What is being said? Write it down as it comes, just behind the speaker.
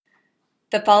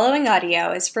The following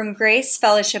audio is from Grace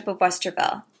Fellowship of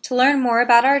Westerville. To learn more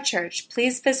about our church,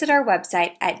 please visit our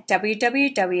website at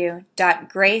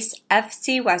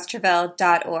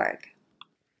www.gracefcwesterville.org.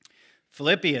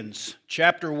 Philippians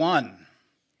chapter 1.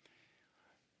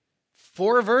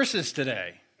 4 verses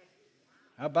today.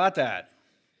 How about that?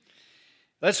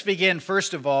 Let's begin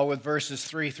first of all with verses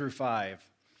 3 through 5.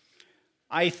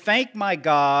 I thank my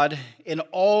God in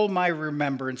all my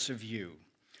remembrance of you,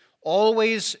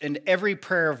 always in every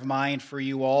prayer of mine for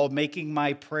you all, making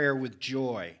my prayer with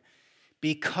joy,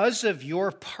 because of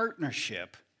your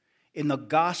partnership in the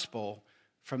gospel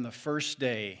from the first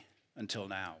day until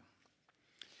now.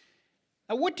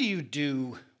 Now, what do you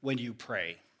do when you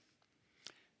pray?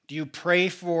 Do you pray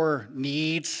for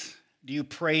needs? Do you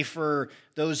pray for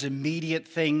those immediate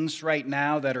things right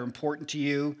now that are important to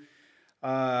you?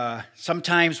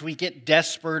 Sometimes we get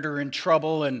desperate or in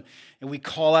trouble and we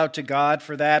call out to God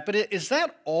for that. But is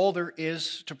that all there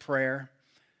is to prayer?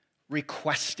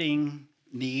 Requesting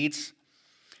needs?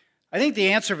 I think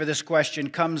the answer for this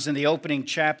question comes in the opening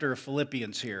chapter of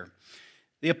Philippians here.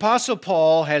 The Apostle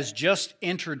Paul has just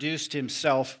introduced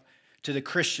himself to the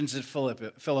Christians at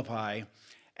Philippi,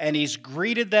 and he's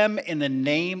greeted them in the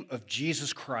name of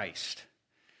Jesus Christ.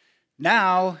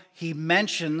 Now he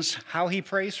mentions how he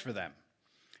prays for them,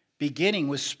 beginning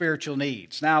with spiritual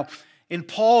needs. Now, in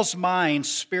Paul's mind,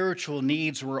 spiritual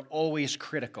needs were always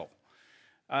critical.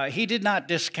 He did not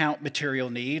discount material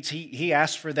needs. He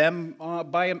asked for them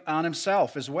on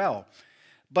himself as well.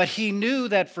 But he knew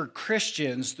that for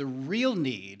Christians, the real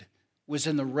need was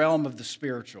in the realm of the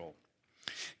spiritual.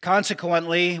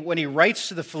 Consequently, when he writes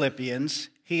to the Philippians,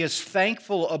 he is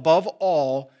thankful above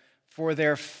all for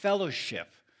their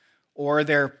fellowship or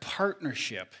their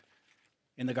partnership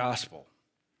in the gospel.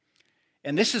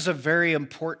 And this is a very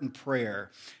important prayer,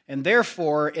 and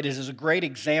therefore it is a great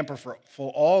example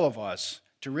for all of us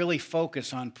to really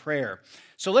focus on prayer.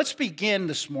 So let's begin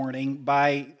this morning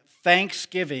by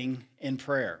thanksgiving in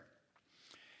prayer.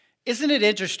 Isn't it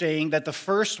interesting that the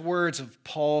first words of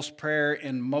Paul's prayer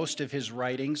in most of his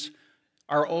writings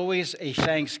are always a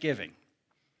thanksgiving?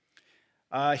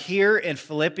 Here in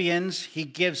Philippians, he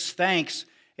gives thanks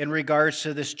in regards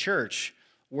to this church,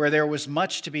 where there was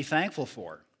much to be thankful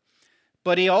for.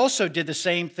 But he also did the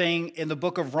same thing in the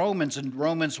book of Romans, in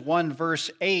Romans 1, verse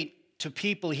 8, to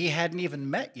people he hadn't even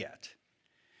met yet.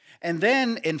 And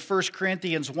then in 1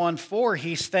 Corinthians 1, 4,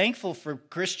 he's thankful for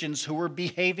Christians who were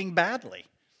behaving badly.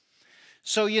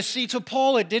 So you see, to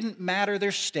Paul, it didn't matter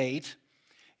their state.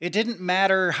 It didn't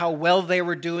matter how well they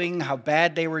were doing, how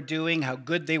bad they were doing, how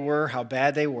good they were, how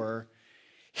bad they were.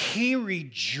 He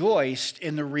rejoiced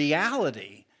in the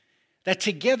reality that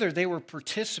together they were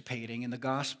participating in the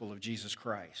gospel of Jesus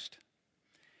Christ.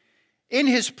 In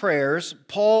his prayers,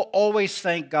 Paul always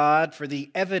thanked God for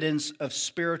the evidence of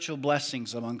spiritual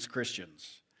blessings amongst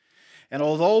Christians. And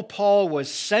although Paul was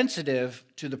sensitive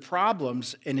to the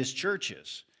problems in his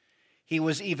churches, he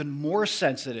was even more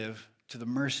sensitive to the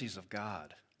mercies of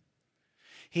God.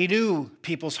 He knew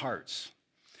people's hearts.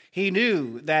 He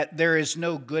knew that there is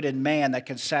no good in man that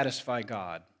can satisfy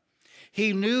God.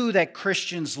 He knew that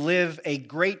Christians live a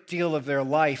great deal of their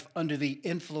life under the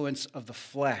influence of the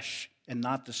flesh and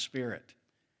not the Spirit.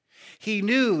 He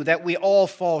knew that we all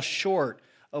fall short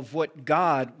of what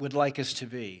God would like us to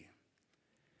be.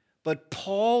 But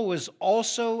Paul was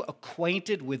also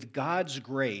acquainted with God's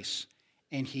grace,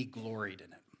 and he gloried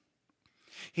in it.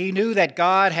 He knew that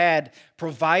God had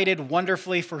provided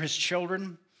wonderfully for his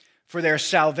children, for their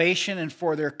salvation, and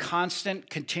for their constant,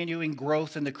 continuing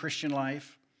growth in the Christian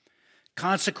life.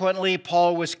 Consequently,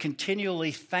 Paul was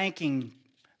continually thanking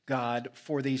God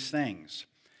for these things.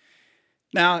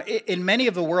 Now, in many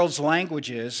of the world's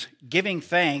languages, giving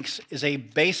thanks is a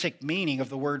basic meaning of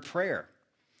the word prayer.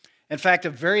 In fact, a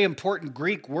very important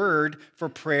Greek word for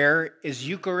prayer is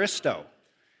Eucharisto,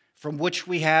 from which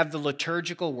we have the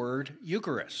liturgical word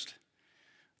Eucharist.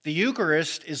 The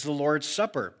Eucharist is the Lord's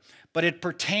Supper, but it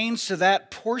pertains to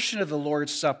that portion of the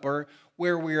Lord's Supper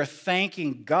where we are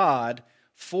thanking God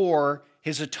for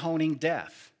his atoning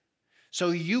death.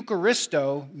 So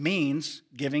Eucharisto means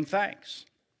giving thanks.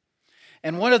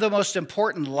 And one of the most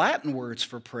important Latin words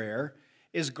for prayer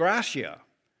is gratia,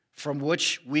 from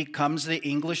which comes the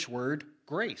English word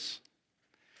grace.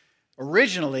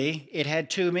 Originally, it had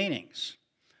two meanings.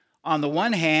 On the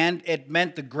one hand, it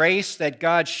meant the grace that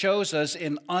God shows us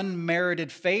in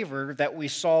unmerited favor that we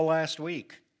saw last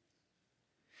week.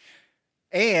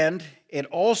 And it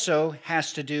also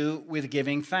has to do with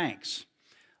giving thanks.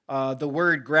 The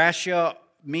word gratia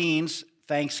means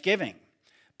thanksgiving.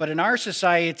 But in our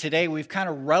society today, we've kind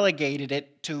of relegated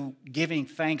it to giving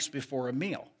thanks before a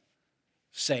meal.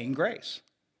 saying grace,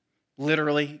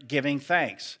 literally giving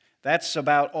thanks. That's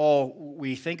about all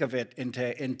we think of it in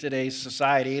today's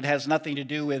society. It has nothing to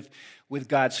do with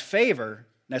God's favor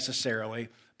necessarily,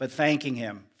 but thanking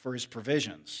him for his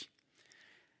provisions.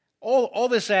 All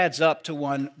this adds up to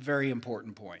one very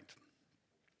important point.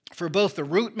 For both the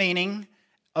root meaning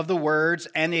of the words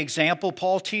and the example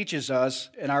Paul teaches us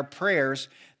in our prayers,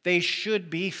 they should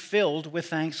be filled with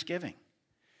thanksgiving.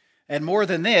 And more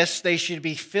than this, they should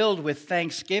be filled with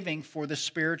thanksgiving for the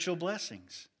spiritual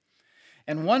blessings.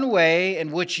 And one way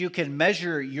in which you can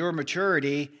measure your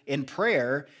maturity in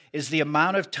prayer is the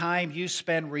amount of time you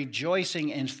spend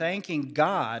rejoicing and thanking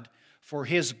God for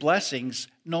his blessings,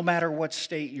 no matter what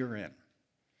state you're in.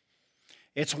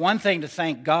 It's one thing to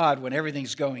thank God when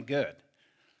everything's going good,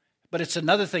 but it's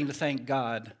another thing to thank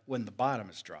God when the bottom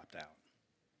has dropped out.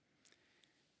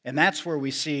 And that's where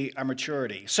we see our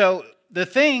maturity. So the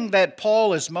thing that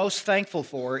Paul is most thankful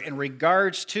for in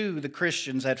regards to the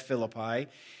Christians at Philippi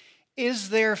is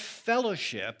their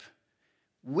fellowship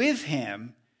with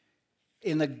him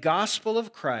in the gospel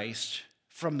of Christ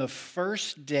from the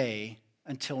first day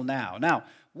until now. Now,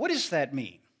 what does that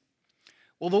mean?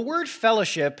 Well, the word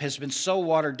fellowship has been so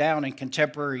watered down in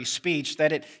contemporary speech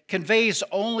that it conveys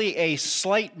only a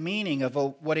slight meaning of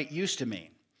what it used to mean.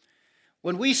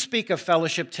 When we speak of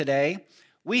fellowship today,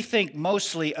 we think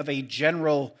mostly of a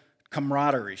general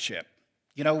camaraderie-ship.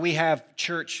 You know, we have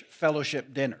church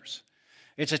fellowship dinners.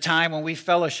 It's a time when we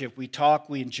fellowship, we talk,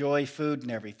 we enjoy food and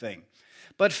everything.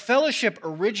 But fellowship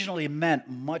originally meant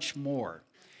much more.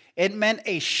 It meant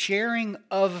a sharing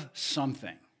of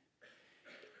something.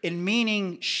 In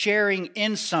meaning sharing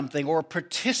in something or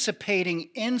participating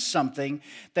in something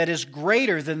that is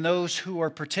greater than those who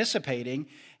are participating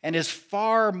and is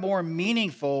far more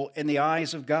meaningful in the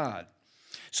eyes of God.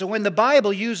 So when the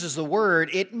Bible uses the word,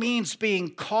 it means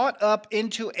being caught up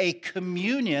into a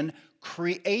communion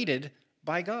created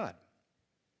by God.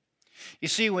 You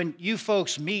see, when you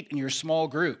folks meet in your small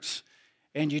groups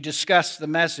and you discuss the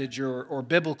message or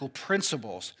biblical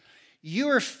principles, you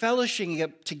are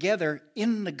fellowshipping together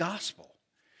in the gospel.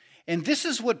 And this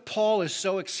is what Paul is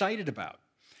so excited about.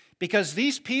 Because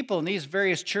these people in these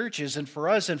various churches, and for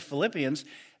us in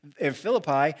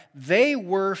Philippi, they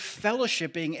were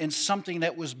fellowshipping in something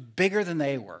that was bigger than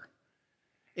they were.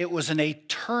 It was an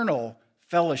eternal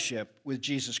fellowship with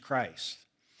Jesus Christ.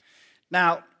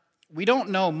 Now, we don't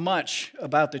know much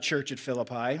about the church at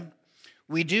Philippi.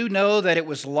 We do know that it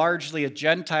was largely a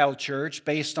Gentile church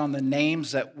based on the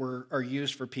names that are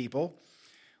used for people.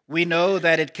 We know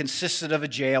that it consisted of a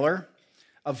jailer,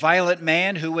 a violent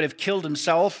man who would have killed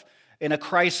himself in a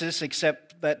crisis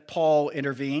except that Paul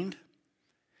intervened,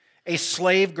 a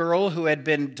slave girl who had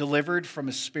been delivered from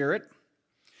a spirit,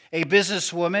 a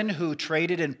businesswoman who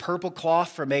traded in purple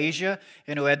cloth from Asia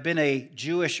and who had been a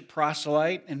Jewish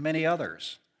proselyte, and many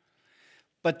others.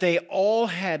 But they all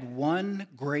had one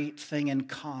great thing in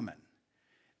common.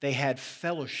 They had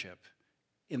fellowship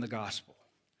in the gospel.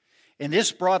 And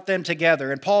this brought them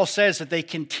together. And Paul says that they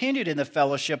continued in the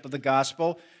fellowship of the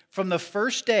gospel from the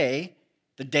first day,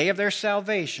 the day of their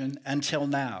salvation, until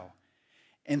now.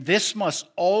 And this must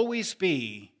always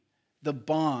be the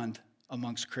bond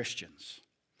amongst Christians.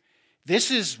 This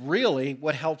is really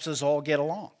what helps us all get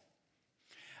along.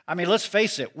 I mean, let's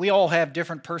face it, we all have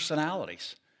different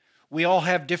personalities. We all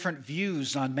have different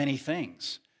views on many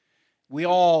things. We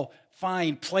all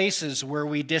find places where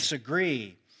we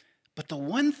disagree. But the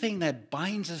one thing that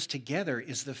binds us together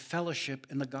is the fellowship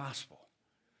in the gospel.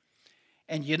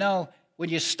 And you know, when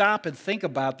you stop and think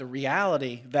about the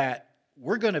reality that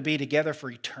we're going to be together for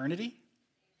eternity,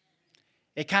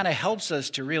 it kind of helps us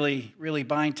to really, really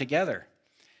bind together.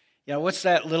 You know, what's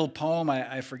that little poem?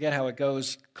 I forget how it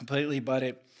goes completely, but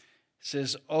it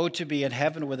says, "Oh, to be in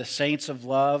heaven with the saints of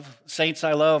love, saints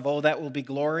I love, oh, that will be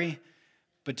glory.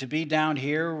 But to be down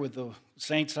here with the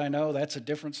saints I know, that's a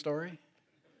different story."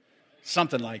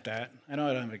 Something like that. I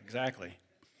don't know exactly.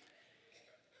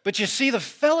 But you see, the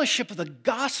fellowship of the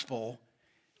gospel,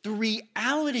 the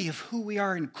reality of who we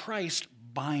are in Christ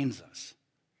binds us.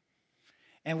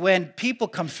 And when people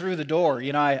come through the door,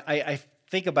 you know, I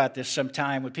think about this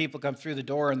sometime when people come through the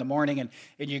door in the morning and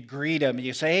you greet them and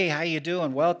you say, "Hey, how you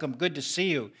doing? Welcome, good to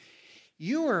see you."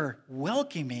 You are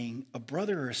welcoming a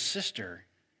brother or sister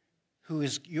who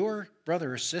is your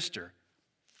brother or sister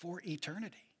for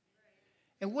eternity.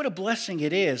 And what a blessing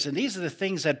it is. And these are the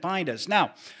things that bind us.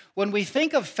 Now, when we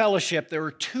think of fellowship, there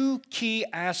are two key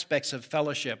aspects of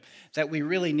fellowship that we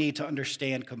really need to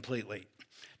understand completely.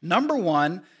 Number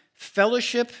one,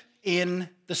 fellowship in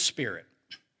the Spirit.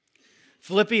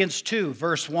 Philippians 2,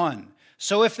 verse 1.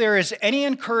 "So if there is any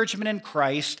encouragement in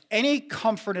Christ, any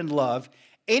comfort in love,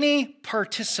 any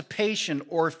participation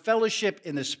or fellowship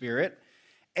in the Spirit,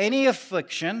 any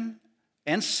affliction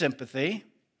and sympathy.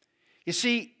 You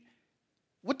see,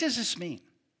 what does this mean?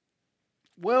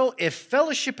 Well, if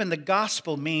fellowship in the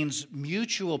gospel means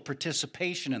mutual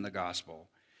participation in the gospel,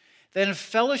 then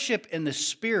fellowship in the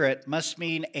Spirit must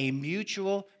mean a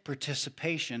mutual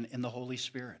participation in the Holy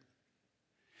Spirit.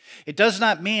 It does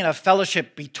not mean a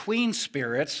fellowship between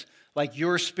spirits, like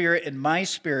your spirit and my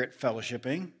spirit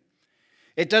fellowshipping.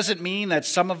 It doesn't mean that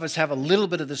some of us have a little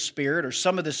bit of the Spirit or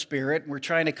some of the Spirit, and we're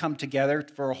trying to come together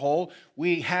for a whole.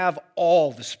 We have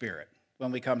all the Spirit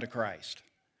when we come to Christ.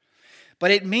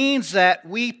 But it means that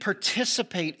we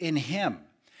participate in Him.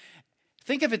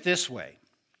 Think of it this way.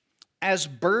 As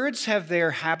birds have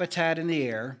their habitat in the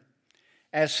air,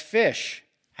 as fish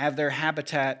have their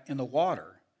habitat in the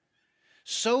water,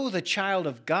 so the child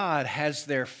of God has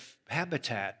their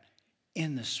habitat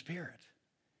in the Spirit.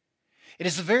 It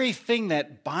is the very thing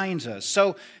that binds us.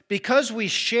 So because we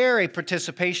share a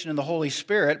participation in the Holy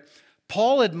Spirit,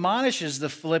 Paul admonishes the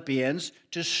Philippians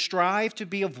to strive to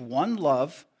be of one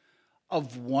love,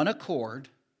 of one accord,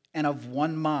 and of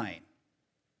one mind.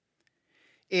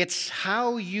 It's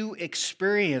how you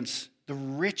experience the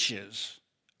riches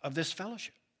of this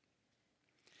fellowship.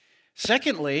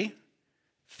 Secondly,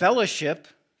 fellowship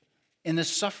in the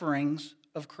sufferings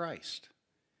of Christ.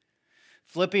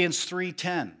 Philippians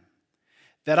 3:10,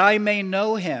 that I may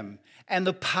know Him and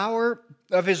the power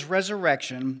of His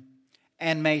resurrection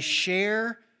and may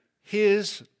share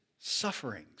His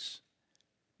sufferings,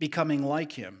 becoming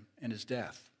like Him in His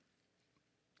death.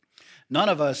 None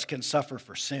of us can suffer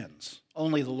for sins.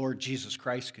 Only the Lord Jesus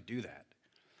Christ could do that.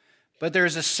 But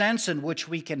there's a sense in which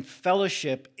we can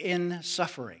fellowship in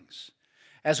sufferings.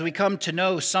 As we come to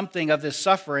know something of the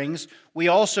sufferings, we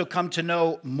also come to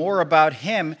know more about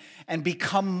Him and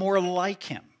become more like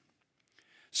Him.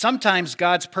 Sometimes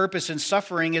God's purpose in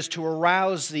suffering is to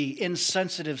arouse the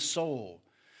insensitive soul,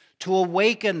 to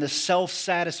awaken the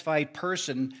self-satisfied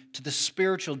person to the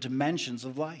spiritual dimensions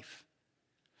of life.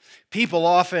 People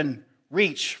often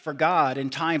reach for God in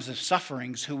times of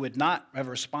sufferings who would not have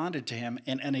responded to Him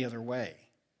in any other way.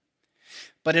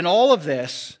 But in all of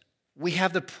this, we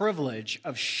have the privilege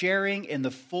of sharing in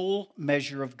the full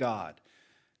measure of God.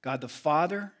 God the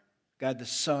Father, God the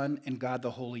Son, and God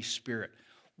the Holy Spirit.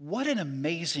 What an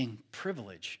amazing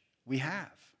privilege we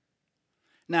have.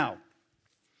 Now,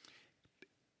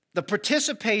 the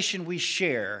participation we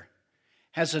share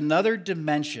has another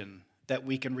dimension that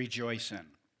we can rejoice in.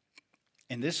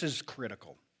 And this is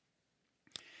critical.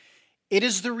 It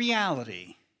is the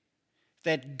reality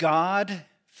that God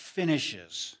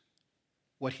finishes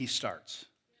what He starts.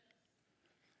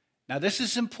 Now, this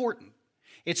is important.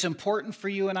 It's important for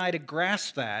you and I to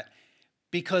grasp that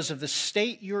because of the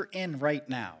state you're in right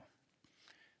now.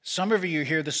 Some of you are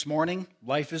here this morning,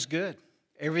 life is good.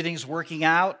 Everything's working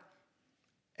out.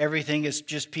 Everything is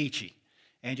just peachy.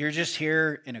 And you're just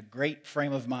here in a great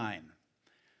frame of mind.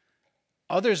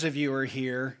 Others of you are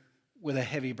here with a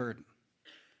heavy burden.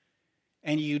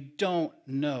 And you don't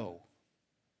know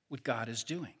what God is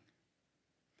doing.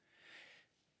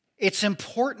 It's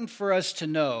important for us to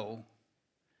know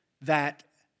that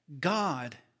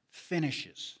God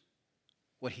finishes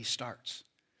what He starts.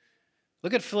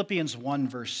 Look at Philippians 1,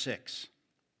 verse 6.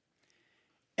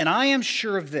 And I am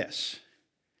sure of this,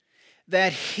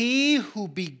 that He who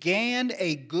began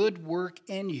a good work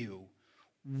in you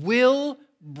will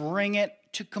bring it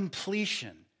to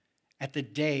completion at the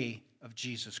day of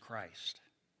Jesus Christ.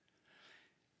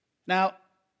 Now,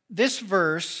 this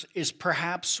verse is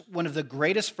perhaps one of the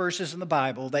greatest verses in the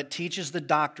Bible that teaches the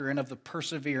doctrine of the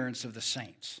perseverance of the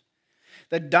saints.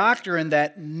 The doctrine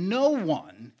that no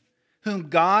one whom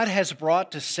God has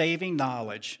brought to saving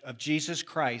knowledge of Jesus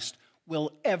Christ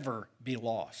will ever be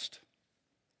lost.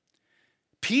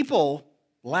 People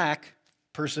lack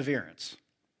perseverance.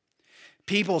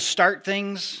 People start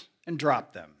things and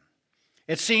drop them.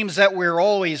 It seems that we're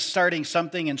always starting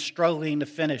something and struggling to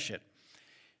finish it.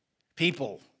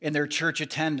 People in their church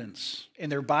attendance, in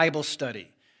their Bible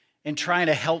study, in trying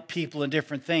to help people in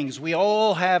different things. We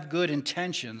all have good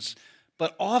intentions,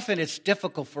 but often it's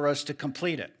difficult for us to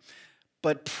complete it.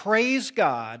 But praise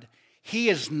God, He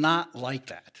is not like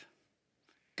that.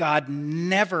 God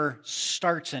never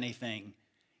starts anything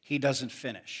He doesn't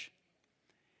finish.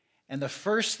 And the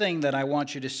first thing that I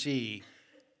want you to see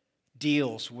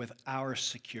deals with our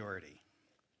security.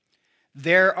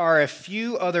 There are a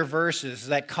few other verses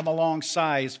that come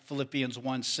alongside Philippians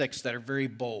 1:6 that are very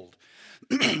bold.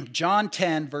 John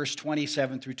 10, verse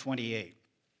 27 through 28.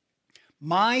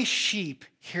 My sheep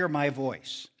hear my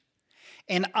voice,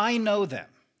 and I know them,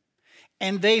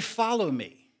 and they follow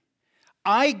me.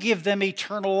 I give them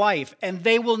eternal life, and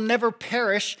they will never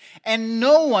perish, and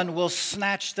no one will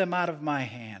snatch them out of my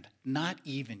hand, not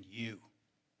even you.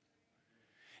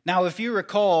 Now, if you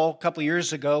recall, a couple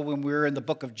years ago when we were in the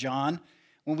book of John,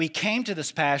 when we came to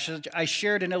this passage, I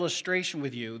shared an illustration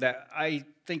with you that I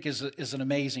think is an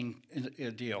amazing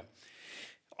deal.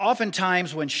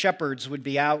 Oftentimes when shepherds would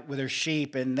be out with their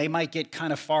sheep, and they might get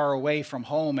kind of far away from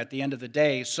home at the end of the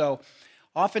day, so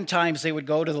oftentimes they would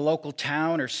go to the local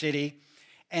town or city,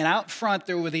 and out front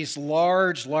there were these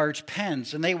large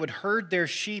pens, and they would herd their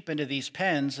sheep into these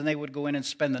pens, and they would go in and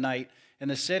spend the night in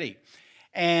the city.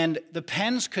 And the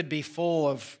pens could be full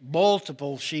of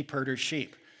multiple sheep herders'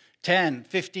 sheep. 10,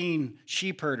 15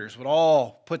 sheep herders would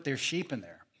all put their sheep in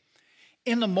there.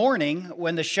 In the morning,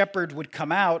 when the shepherd would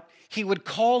come out, he would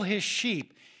call his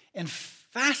sheep, and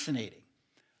fascinating,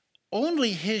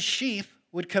 only his sheep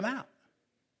would come out.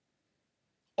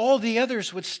 All the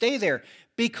others would stay there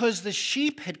because the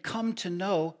sheep had come to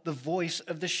know the voice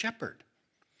of the shepherd.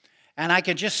 And I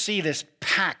could just see this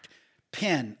packed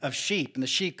pen of sheep, and the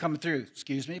sheep coming through,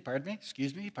 excuse me, pardon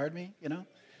me,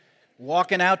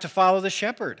 walking out to follow the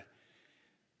shepherd.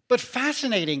 But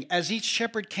fascinating, as each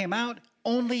shepherd came out,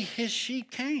 only his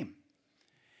sheep came.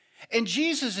 And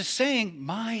Jesus is saying,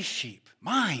 my sheep,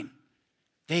 mine,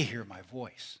 they hear my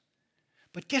voice.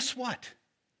 But guess what?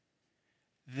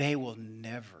 They will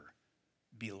never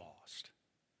be lost.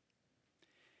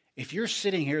 If you're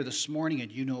sitting here this morning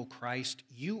and you know Christ,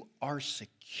 you are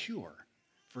secure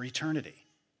for eternity.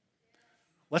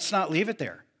 Let's not leave it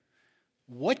there.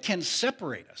 What can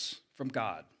separate us from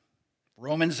God?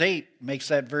 Romans 8 makes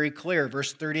that very clear,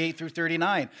 verse 38 through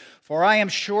 39. For I am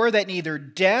sure that neither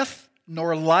death,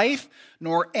 nor life,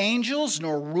 nor angels,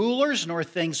 nor rulers, nor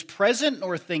things present,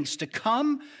 nor things to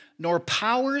come, nor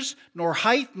powers, nor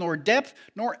height, nor depth,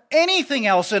 nor anything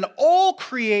else in all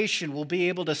creation will be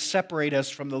able to separate us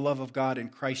from the love of God in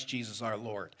Christ Jesus our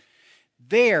Lord.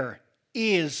 There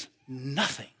is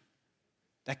nothing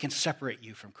that can separate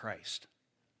you from Christ.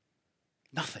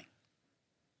 Nothing.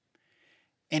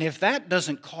 And if that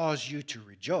doesn't cause you to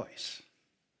rejoice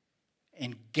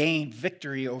and gain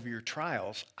victory over your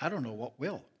trials, I don't know what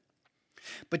will.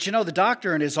 But the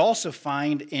doctrine is also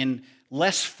found in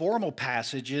less formal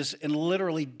passages in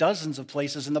literally dozens of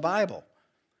places in the Bible.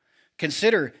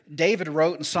 Consider, David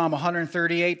wrote in Psalm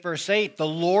 138, verse 8, the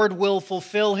Lord will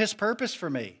fulfill his purpose for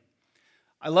me.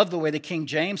 I love the way the King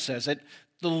James says it.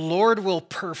 The Lord will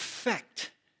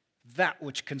perfect that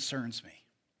which concerns me.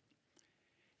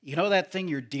 You know that thing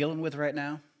you're dealing with right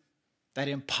now? That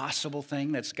impossible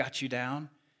thing that's got you down?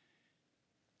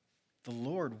 The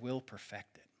Lord will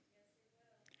perfect it.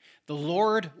 The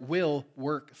Lord will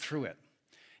work through it.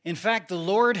 In fact, the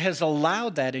Lord has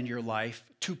allowed that in your life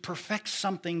to perfect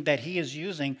something that he is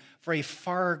using for a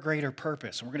far greater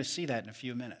purpose. And we're going to see that in a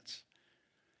few minutes.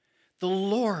 The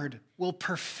Lord will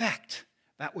perfect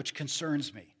that which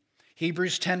concerns me.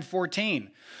 Hebrews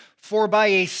 10:14. For by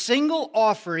a single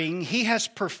offering he has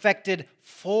perfected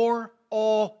for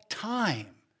all time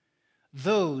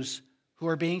those who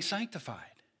are being sanctified.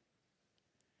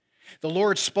 The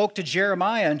Lord spoke to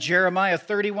Jeremiah in Jeremiah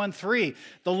 31:3.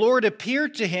 The Lord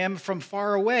appeared to him from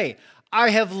far away. I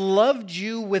have loved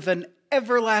you with an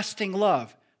everlasting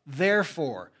love.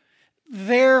 Therefore,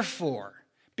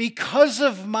 because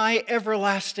of my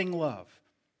everlasting love,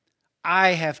 I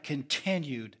have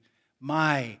continued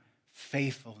my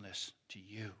faithfulness to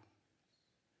you.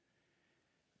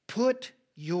 Put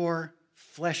your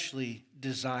fleshly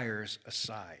desires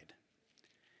aside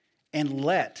and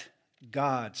let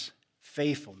God's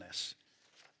faithfulness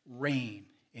reign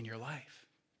in your life.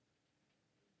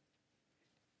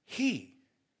 He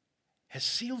has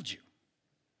sealed you.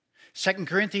 2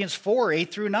 Corinthians 4,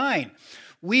 8 through 9.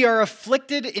 We are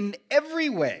afflicted in every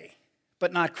way,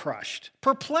 but not crushed.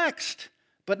 Perplexed,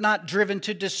 but not driven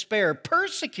to despair.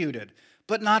 Persecuted,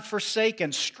 but not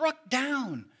forsaken. Struck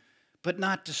down, but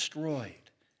not destroyed.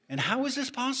 And how is this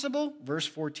possible? Verse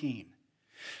 14.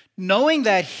 Knowing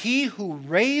that he who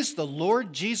raised the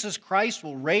Lord Jesus Christ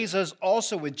will raise us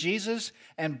also with Jesus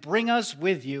and bring us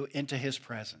with you into his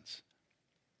presence.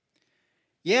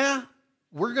 Yeah,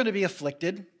 we're going to be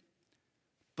afflicted,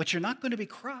 but you're not going to be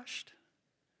crushed.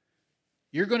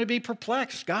 You're going to be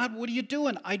perplexed. God, what are you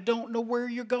doing? I don't know where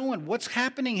you're going. What's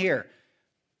happening here?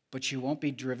 But you won't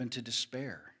be driven to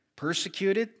despair.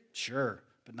 Persecuted? Sure,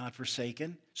 but not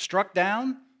forsaken. Struck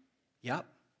down? Yep,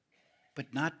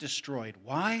 but not destroyed.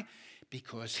 Why?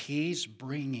 Because he's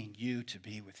bringing you to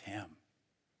be with him.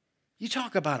 You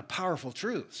talk about a powerful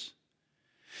truth.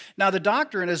 Now, the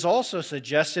doctrine is also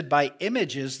suggested by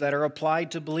images that are applied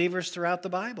to believers throughout the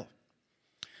Bible.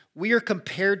 We are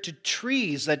compared to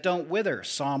trees that don't wither,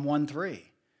 Psalm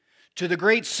 1:3. To the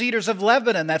great cedars of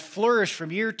Lebanon that flourish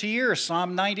from year to year,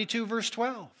 Psalm 92, verse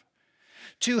 12.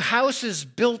 To houses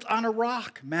built on a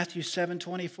rock, Matthew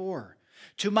 7:24.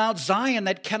 To Mount Zion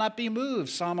that cannot be moved,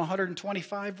 Psalm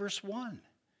 125, verse 1.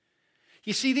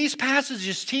 You see, these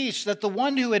passages teach that the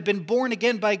one who had been born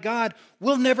again by God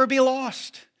will never be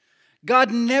lost.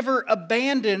 God never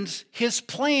abandons his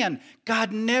plan.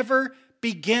 God never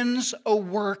begins a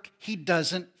work he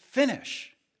doesn't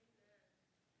finish.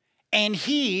 And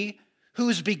he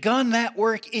who's begun that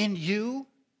work in you,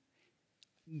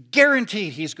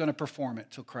 guaranteed he's going to perform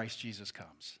it till Christ Jesus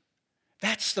comes.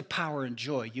 That's the power and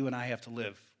joy you and I have to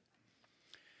live.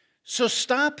 So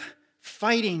stop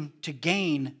fighting to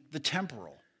gain the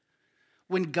temporal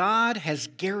when God has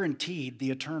guaranteed the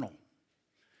eternal,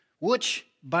 which,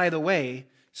 by the way,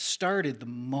 started the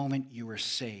moment you were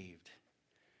saved.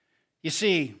 You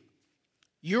see,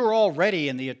 you're already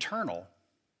in the eternal.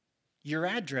 Your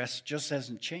address just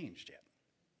hasn't changed yet.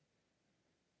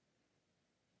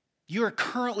 You are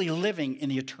currently living in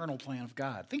the eternal plan of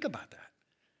God. Think about that.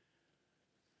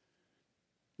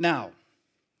 Now,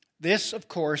 this, of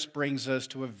course, brings us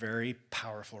to a very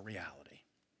powerful reality.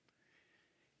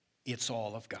 It's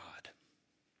all of God.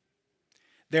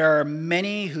 There are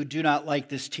many who do not like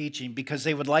this teaching because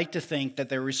they would like to think that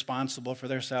they're responsible for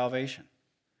their salvation.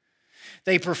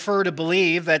 They prefer to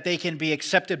believe that they can be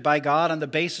accepted by God on the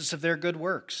basis of their good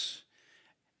works,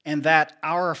 and that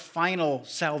our final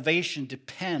salvation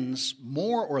depends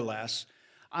more or less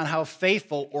on how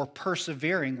faithful or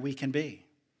persevering we can be.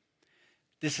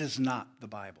 This is not the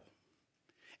Bible.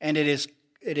 And it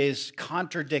is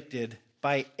contradicted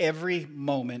by every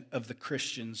moment of the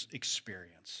Christian's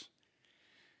experience.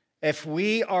 If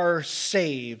we are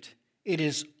saved, it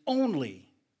is only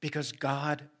because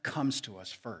God comes to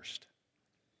us first.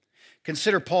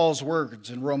 Consider Paul's words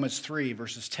in Romans 3,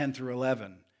 verses 10 through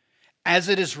 11. As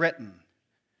it is written,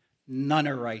 none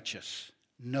are righteous,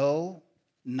 no,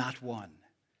 not one.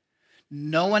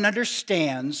 No one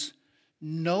understands,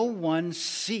 no one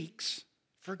seeks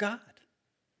for God.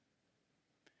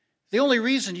 The only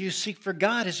reason you seek for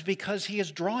God is because he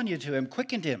has drawn you to him,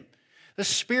 quickened him. The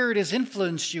Spirit has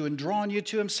influenced you and drawn you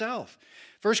to himself.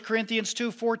 1 Corinthians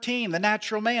 2:14, the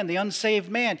natural man, the unsaved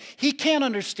man, he can't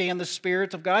understand the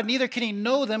Spirit of God, neither can he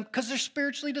know them because they're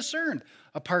spiritually discerned.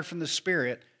 Apart from the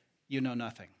Spirit, you know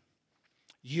nothing.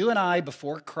 You and I,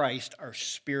 before Christ, are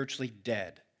spiritually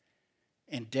dead.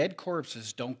 And dead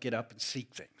corpses don't get up and seek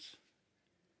things.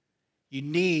 You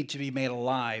need to be made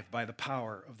alive by the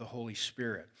power of the Holy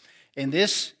Spirit. And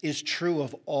this is true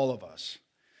of all of us.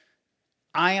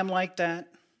 I am like that,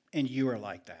 and you are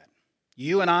like that.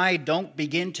 You and I don't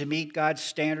begin to meet God's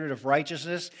standard of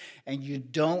righteousness, and you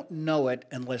don't know it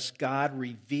unless God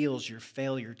reveals your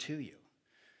failure to you.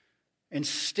 And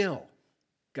still,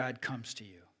 God comes to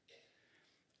you,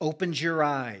 opens your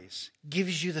eyes,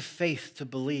 gives you the faith to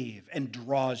believe, and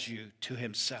draws you to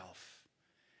himself.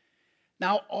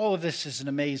 Now, all of this is an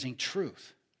amazing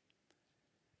truth.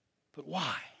 But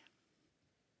why?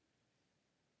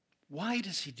 Why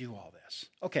does he do all this?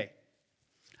 Okay,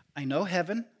 I know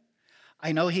heaven.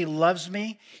 I know he loves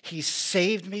me. He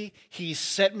saved me. He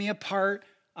set me apart.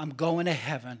 I'm going to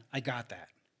heaven. I got that.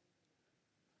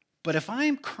 But if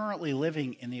I'm currently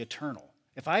living in the eternal,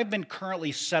 if I've been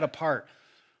currently set apart,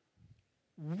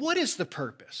 what is the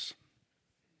purpose?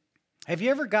 Have you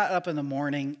ever got up in the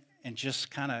morning and just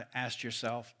kind of asked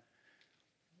yourself,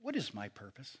 what is my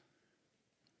purpose?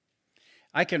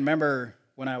 I can remember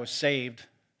when I was saved,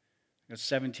 I was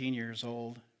 17 years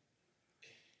old.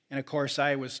 And of course,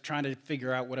 I was trying to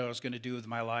figure out what I was going to do with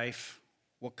my life,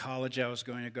 what college I was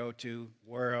going to go to,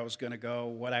 where I was going to go,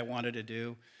 what I wanted to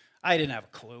do. I didn't have a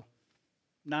clue.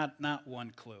 Not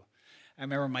one clue. I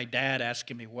remember my dad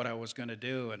asking me what I was going to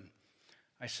do, and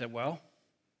I said, well,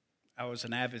 I was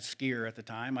an avid skier at the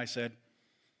time. I said,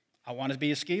 I want to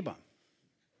be a ski bum.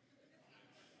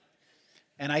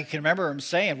 And I can remember him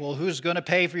saying, well, who's going to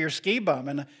pay for your ski bum?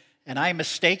 And I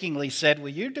mistakenly said, well,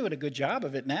 you're doing a good job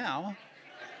of it now.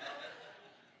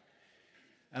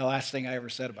 The last thing I ever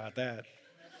said about that.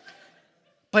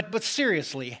 But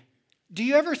seriously, do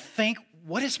you ever think,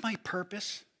 what is my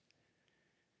purpose?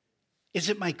 Is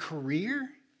it my career?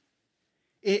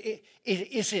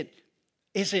 Is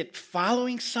it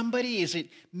following somebody? Is it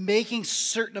making a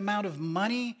certain amount of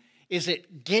money? Is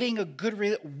it getting a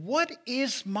good what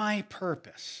is my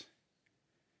purpose?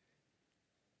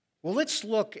 Well, let's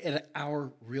look at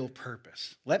our real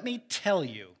purpose. Let me tell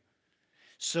you.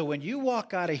 So when you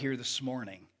walk out of here this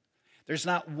morning, there's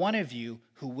not one of you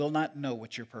who will not know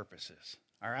what your purpose is.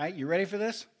 All right? You ready for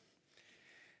this?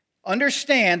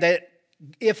 Understand that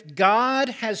if God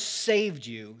has saved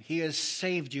you, he has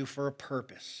saved you for a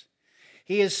purpose.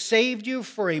 He has saved you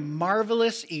for a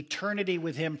marvelous eternity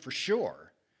with him for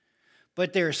sure.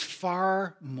 But there's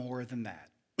far more than that.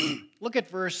 Look at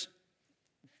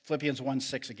Philippians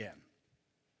 1:6 again.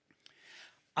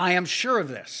 I am sure of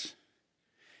this,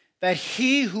 that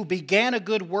he who began a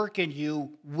good work in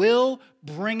you will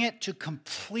bring it to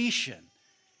completion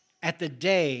at the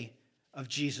day of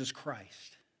Jesus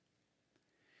Christ.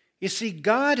 You see,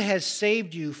 God has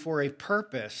saved you for a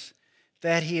purpose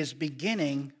that he is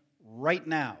beginning right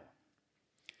now.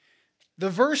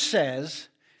 The verse says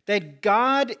that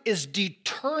God is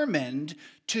determined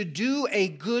to do a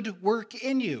good work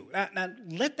in you. Now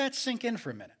let that sink in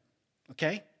for a minute,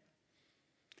 okay?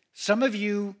 Some of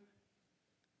you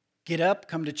get up,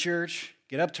 come to church,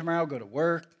 get up tomorrow, go to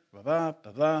work, blah, blah,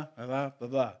 blah, blah, blah, blah,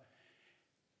 blah.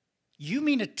 You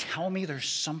mean to tell me there's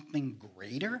something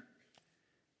greater?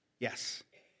 Yes.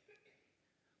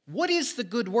 What is the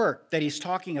good work that he's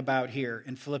talking about here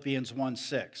in Philippians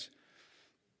 1:6?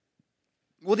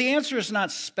 Well, the answer is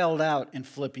not spelled out in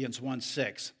Philippians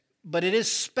 1:6, but it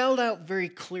is spelled out very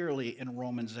clearly in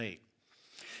Romans 8.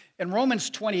 In Romans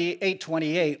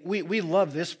 8:28, we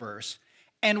love this verse,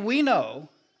 and we know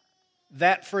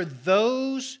that for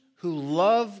those who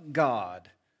love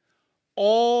God,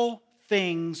 all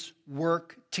things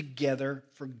work together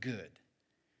for good.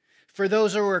 For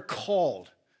those who are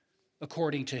called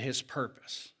according to his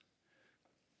purpose.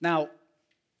 Now,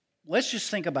 let's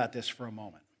just think about this for a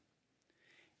moment.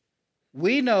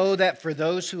 We know that for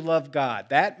those who love God,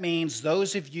 that means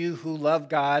those of you who love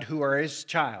God who are his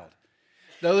child,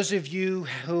 those of you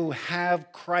who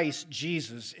have Christ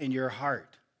Jesus in your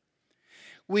heart.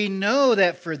 We know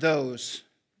that for those,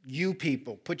 you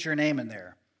people, put your name in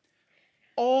there,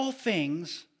 all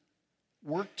things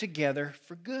work together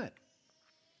for good.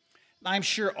 I'm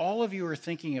sure all of you are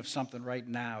thinking of something right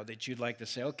now that you'd like to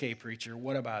say, okay, preacher,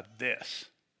 what about this?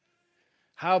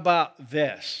 How about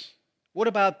this? What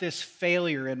about this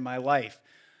failure in my life?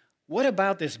 What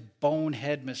about this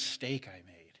bonehead mistake I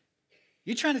made?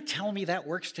 You trying to tell me that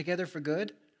works together for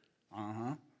good?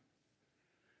 Uh-huh.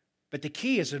 But the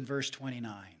key is in verse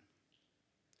 29.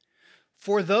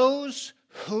 For those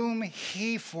whom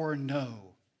he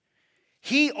foreknow,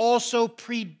 he also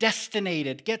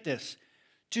predestinated, get this,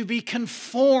 to be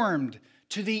conformed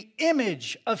to the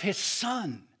image of his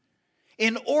Son,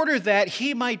 in order that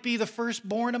he might be the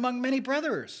firstborn among many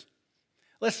brothers.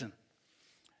 Listen,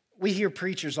 we hear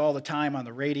preachers all the time on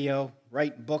the radio,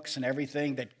 writing books and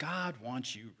everything, that God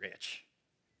wants you rich.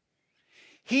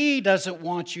 He doesn't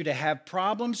want you to have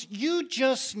problems. You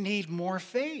just need more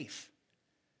faith.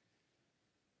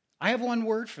 I have one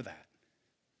word for that.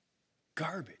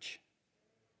 Garbage.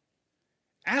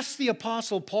 Ask the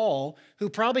Apostle Paul, who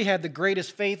probably had the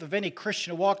greatest faith of any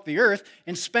Christian who walked the earth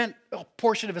and spent a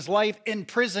portion of his life in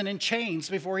prison in chains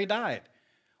before he died.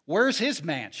 Where's his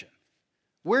mansion?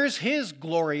 Where's his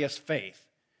glorious faith?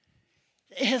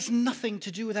 It has nothing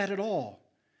to do with that at all.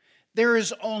 There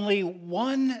is only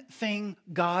one thing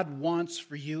God wants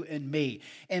for you and me,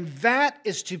 and that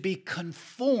is to be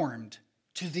conformed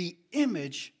to the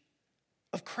image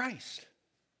of Christ.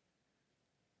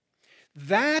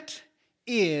 That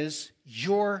is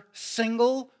your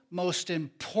single most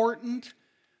important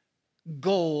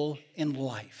goal in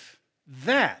life.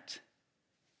 That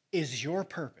is your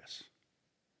purpose.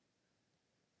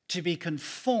 To be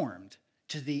conformed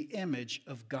to the image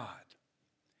of God.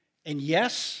 And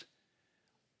yes,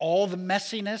 all the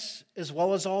messiness as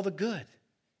well as all the good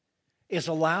is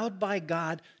allowed by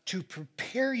God to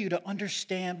prepare you to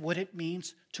understand what it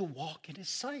means to walk in his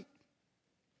sight.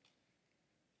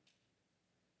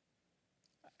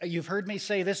 You've heard me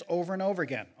say this over and over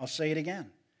again. I'll say it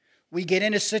again. We get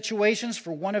into situations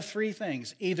for one of three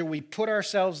things. Either we put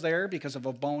ourselves there because of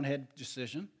a bonehead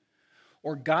decision,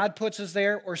 or God puts us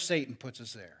there, or Satan puts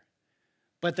us there.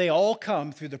 But they all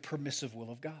come through the permissive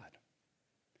will of God.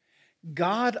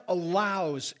 God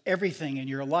allows everything in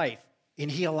your life, and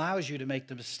he allows you to make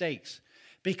the mistakes,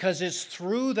 because it's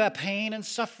through the pain and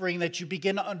suffering that you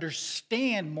begin to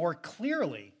understand more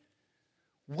clearly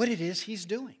what it is he's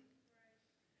doing.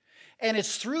 And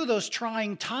it's through those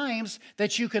trying times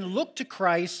that you can look to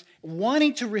Christ,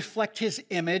 wanting to reflect his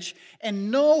image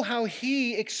and know how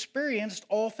he experienced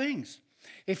all things.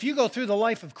 If you go through the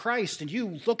life of Christ and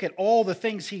you look at all the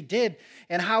things he did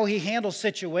and how he handled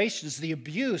situations, the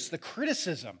abuse, the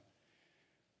criticism,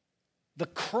 the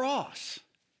cross.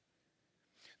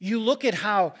 You look at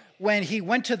how when he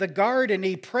went to the garden,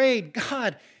 he prayed,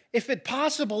 God, if it's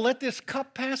possible, let this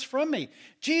cup pass from me.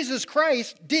 Jesus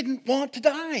Christ didn't want to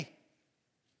die.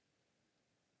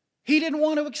 He didn't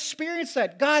want to experience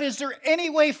that. God, is there any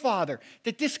way, Father,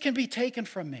 that this can be taken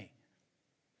from me?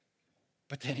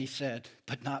 But then he said,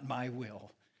 but not my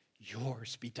will,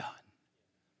 yours be done.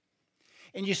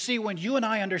 And you see, when you and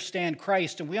I understand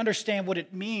Christ and we understand what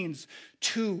it means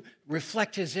to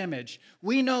reflect his image,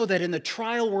 we know that in the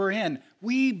trial we're in,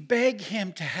 we beg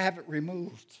him to have it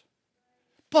removed.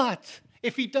 But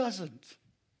if he doesn't,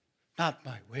 not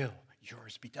my will,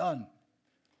 yours be done.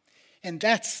 And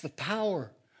that's the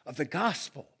power of the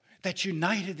gospel that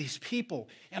united these people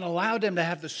and allowed them to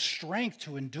have the strength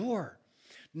to endure,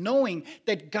 knowing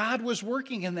that God was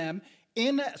working in them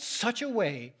in such a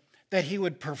way that he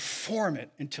would perform it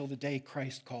until the day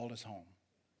Christ called us home.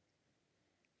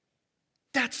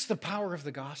 That's the power of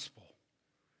the gospel.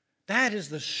 That is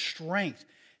the strength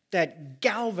that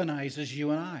galvanizes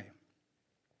you and I.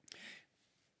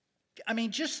 I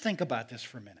mean, just think about this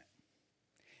for a minute.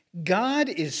 God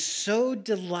is so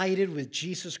delighted with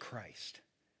Jesus Christ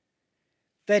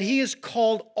that he has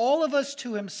called all of us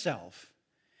to himself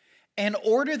in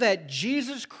order that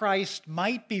Jesus Christ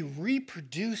might be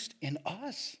reproduced in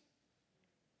us.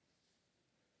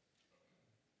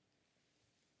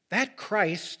 That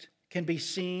Christ can be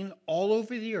seen all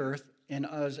over the earth in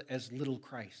us as little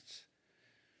Christs.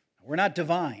 We're not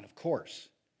divine, of course.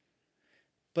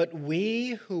 But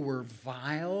we who were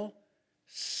vile,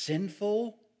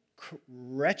 sinful,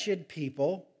 wretched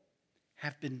people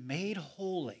have been made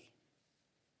holy,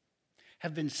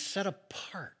 have been set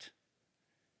apart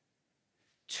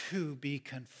to be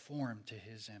conformed to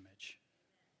his image.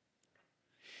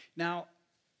 Now,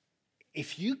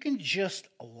 if you can just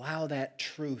allow that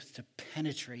truth to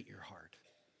penetrate your heart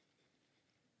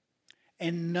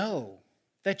and know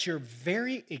that your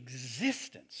very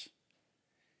existence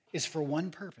is for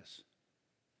one purpose,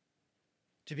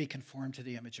 to be conformed to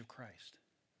the image of Christ.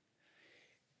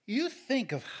 You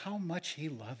think of how much he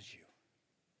loves you.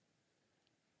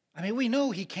 I mean, we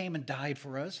know he came and died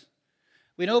for us.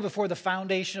 We know before the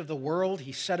foundation of the world,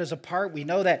 he set us apart. We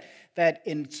know that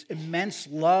in immense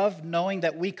love, knowing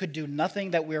that we could do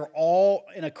nothing, that we're all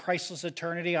in a Christless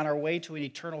eternity on our way to an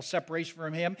eternal separation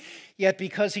from him. Yet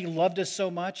because he loved us so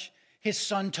much, his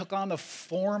son took on the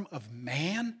form of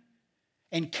man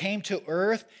and came to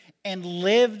earth and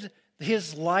lived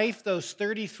his life, those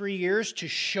 33 years, to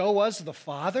show us the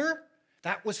Father.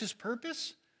 That was his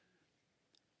purpose.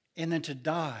 And then to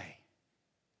die,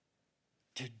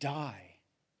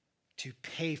 to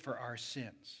pay for our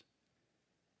sins.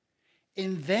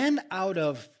 And then out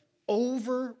of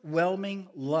overwhelming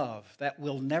love that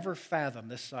we'll never fathom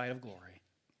this side of glory,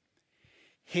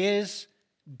 his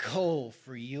goal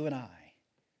for you and I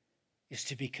is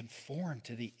to be conformed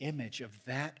to the image of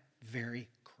that very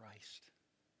Christ.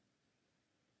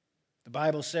 The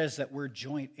Bible says that we're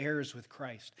joint heirs with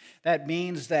Christ. That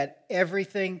means that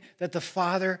everything that the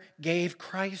Father gave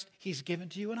Christ, he's given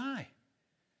to you and I.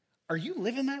 Are you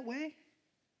living that way?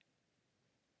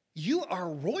 You are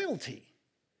royalty.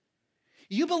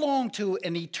 You belong to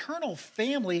an eternal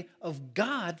family of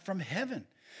God from heaven.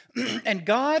 And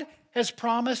God has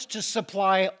promised to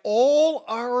supply all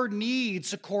our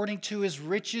needs according to his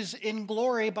riches in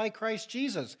glory by Christ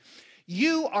Jesus.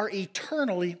 You are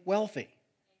eternally wealthy.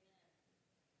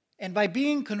 And by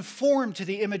being conformed to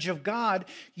the image of God,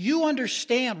 you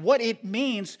understand what it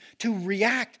means to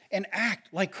react and act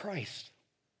like Christ.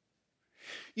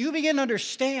 You begin to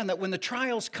understand that when the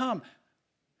trials come,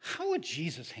 how would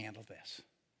Jesus handle this?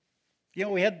 You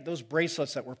know, we had those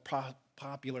bracelets that were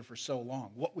popular for so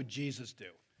long. What would Jesus do?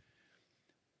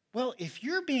 Well, if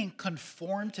you're being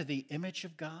conformed to the image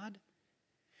of God,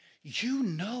 you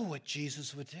know what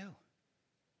Jesus would do.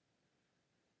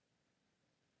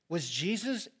 Was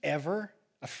Jesus ever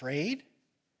afraid?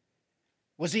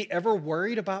 Was he ever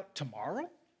worried about tomorrow?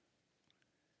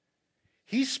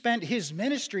 He spent his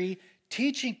ministry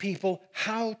teaching people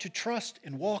how to trust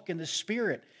and walk in the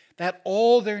Spirit, that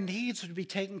all their needs would be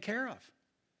taken care of.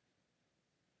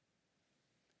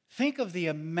 Think of the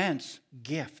immense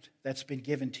gift that's been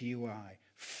given to you and I.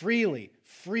 Freely,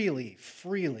 freely,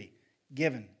 freely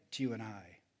given to you and I.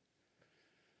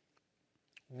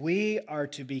 We are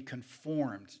to be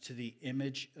conformed to the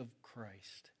image of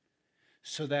Christ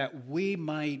so that we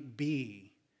might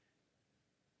be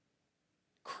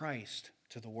Christ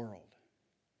to the world.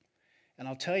 And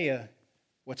I'll tell you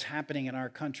what's happening in our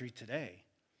country today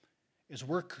is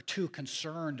we're too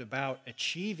concerned about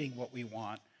achieving what we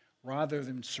want rather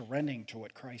than surrendering to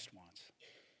what Christ wants.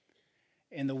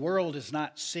 And the world is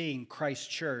not seeing Christ's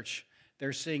church.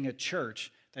 They're seeing a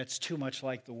church that's too much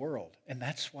like the world. And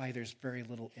that's why there's very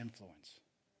little influence.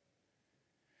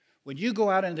 When you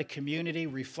go out into the community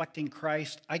reflecting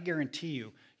Christ, I guarantee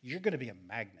you, you're going to be a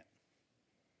magnet.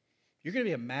 You're going to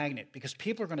be a magnet because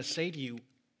people are going to say to you,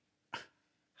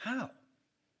 how?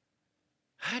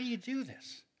 How do you do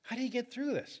this? How do you get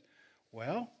through this?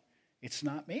 Well, it's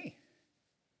not me.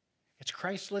 It's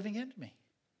Christ living in me.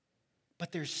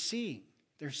 But they're seeing.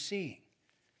 They're seeing.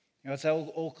 You know, it's that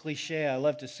old cliche I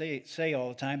love to say all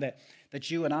the time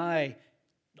that you and I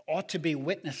ought to be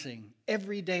witnessing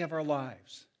every day of our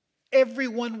lives.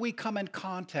 Everyone we come in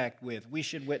contact with, we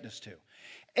should witness to.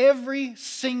 Every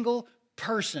single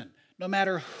person, no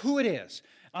matter who it is,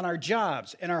 on our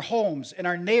jobs, in our homes, in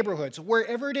our neighborhoods,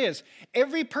 wherever it is,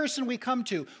 every person we come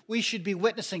to, we should be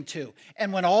witnessing to.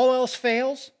 And when all else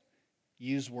fails,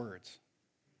 use words.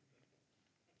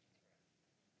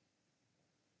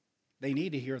 They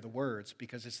need to hear the words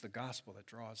because it's the gospel that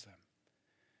draws them.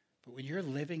 But when you're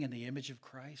living in the image of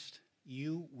Christ,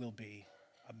 you will be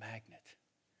a magnet.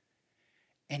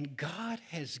 And God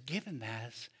has given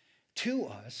that to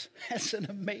us as an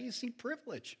amazing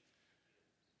privilege.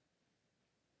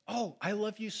 Oh, I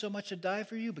love you so much to die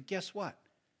for you, but guess what?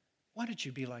 Why don't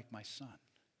you be like my son?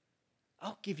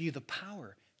 I'll give you the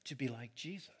power to be like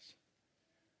Jesus.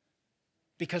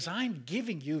 Because I'm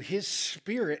giving you his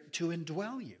Spirit to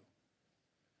indwell you.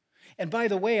 And by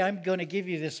the way, I'm going to give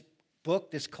you this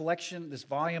book, this collection, this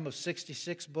volume of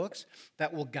 66 books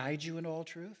that will guide you in all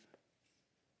truth.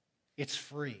 It's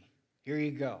free. Here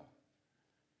you go.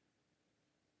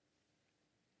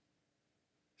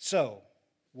 So,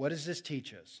 what does this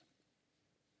teach us?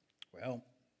 Well,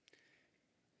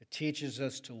 it teaches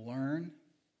us to learn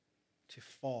to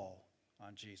fall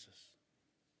on Jesus.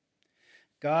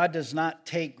 God does not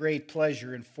take great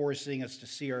pleasure in forcing us to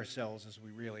see ourselves as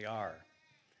we really are.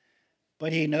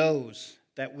 But he knows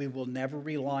that we will never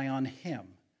rely on him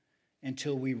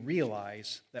until we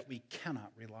realize that we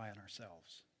cannot rely on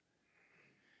ourselves.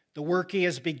 The work he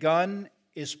has begun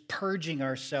is purging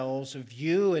ourselves of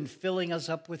you and filling us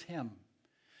up with him.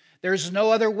 There's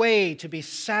no other way to be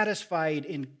satisfied,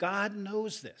 and God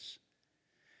knows this.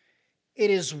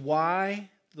 It is why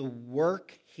the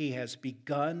work he has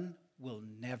begun will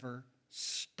never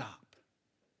stop.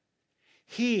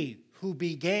 He who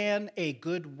began a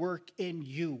good work in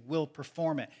you will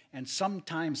perform it, and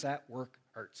sometimes that work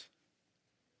hurts.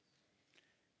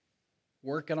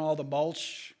 Working all the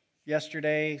mulch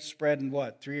yesterday, spreading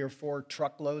 3 or 4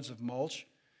 truckloads of mulch,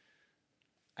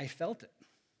 I felt it.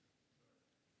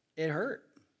 It hurt,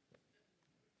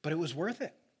 but it was worth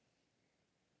it.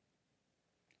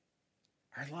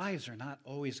 Our lives are not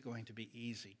always going to be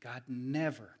easy. God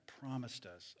never promised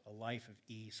us a life of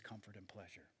ease, comfort, and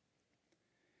pleasure.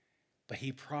 But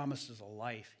he promises a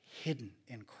life hidden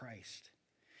in Christ.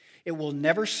 It will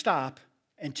never stop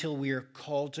until we are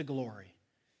called to glory.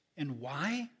 And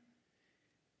why?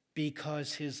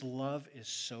 Because his love is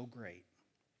so great.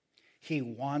 He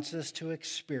wants us to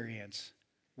experience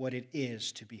what it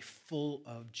is to be full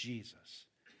of Jesus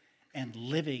and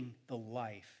living the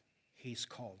life he's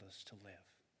called us to live.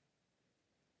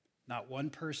 Not one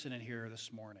person in here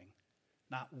this morning,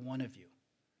 not one of you,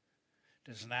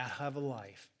 does not have a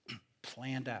life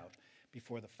planned out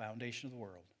before the foundation of the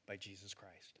world by Jesus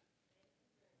Christ.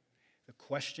 The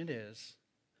question is,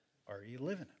 are you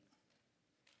living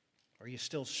it? Are you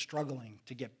still struggling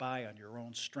to get by on your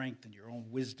own strength and your own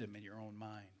wisdom and your own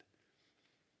mind?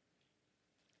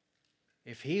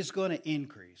 If he's going to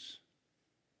increase,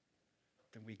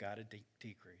 then we got to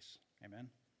decrease. Amen?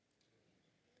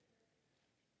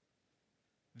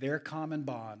 Their common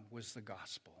bond was the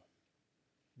gospel.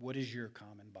 What is your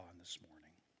common bond this morning?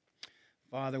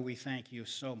 Father, we thank you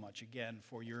so much again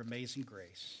for your amazing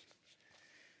grace.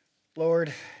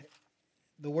 Lord,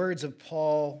 the words of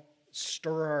Paul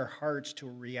stir our hearts to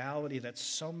a reality that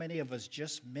so many of us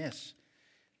just miss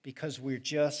because we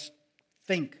just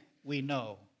think we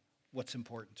know what's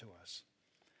important to us.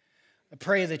 I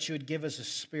pray that you would give us a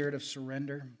spirit of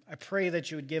surrender. I pray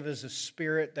that you would give us a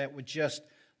spirit that would just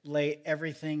lay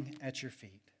everything at your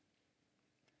feet.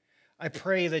 I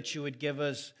pray that you would give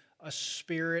us a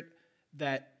spirit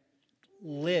that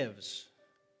lives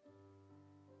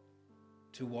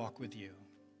to walk with you.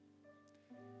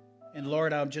 And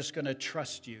Lord, I'm just going to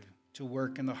trust you to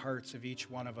work in the hearts of each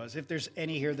one of us. If there's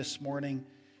any here this morning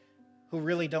who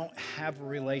really don't have a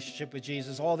relationship with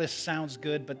Jesus, all this sounds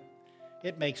good, but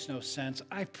it makes no sense.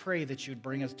 I pray that you'd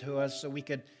bring us to us so we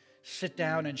could sit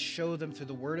down and show them through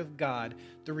the Word of God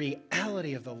the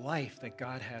reality of the life that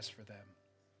God has for them.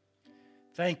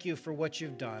 Thank you for what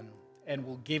you've done, and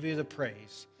we'll give you the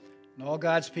praise. And all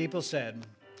God's people said,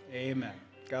 amen.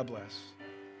 God bless.